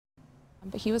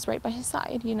But he was right by his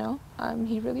side,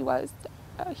 he really was.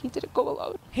 He didn't go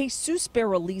alone. Jesus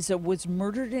Barraliza was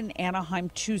murdered in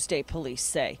Anaheim Tuesday, police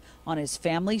say, on his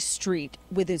family street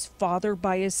with his father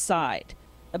by his side.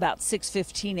 About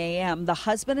 6:15 a.m., the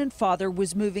husband and father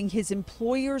was moving his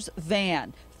employer's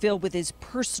van filled with his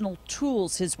personal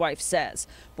tools, his wife says,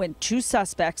 when two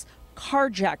suspects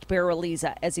carjacked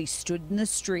Barraliza as he stood in the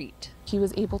street. He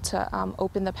was able to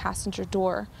open the passenger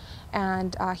door,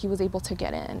 and he was able to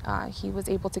get in. He was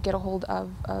able to get a hold of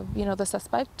the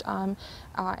suspect and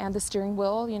the steering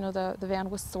wheel. The van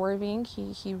was swerving.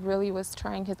 He really was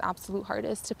trying his absolute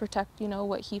hardest to protect,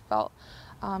 what he felt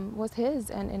was his,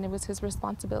 and it was his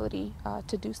responsibility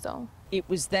to do so. It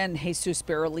was then, Jesus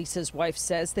Barraliza's wife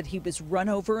says, that he was run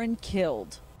over and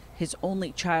killed. His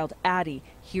only child, Addie,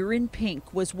 here in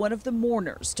pink, was one of the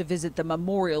mourners to visit the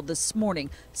memorial this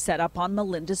morning set up on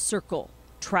Melinda's Circle.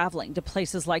 Traveling to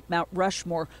places like Mount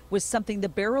Rushmore was something the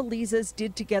Barralizas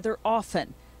did together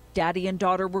often. Daddy and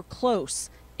daughter were close.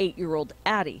 8-year-old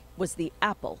Addie was the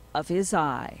apple of his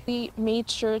eye. We made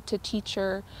sure to teach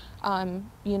her,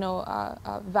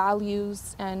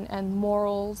 values and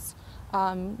morals,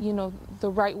 the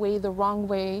right way, the wrong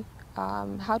way.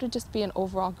 How to just be an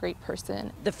overall great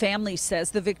person. The family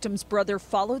says the victim's brother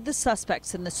followed the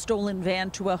suspects in the stolen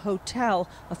van to a hotel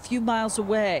a few miles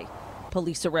away.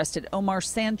 Police arrested Omar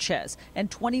Sanchez and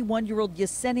 21-year-old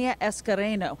Yesenia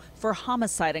Escareno for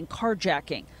homicide and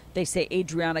carjacking. They say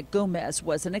Adriana Gomez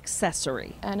was an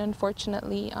accessory. And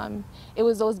unfortunately, it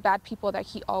was those bad people that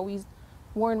he always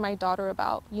warned my daughter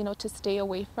about, to stay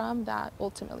away from, that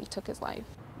ultimately took his life.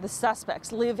 The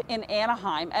suspects live in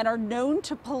Anaheim and are known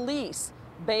to police.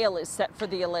 Bail is set for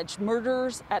the alleged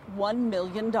murderers at $1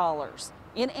 million.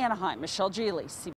 In Anaheim, Michele Gile,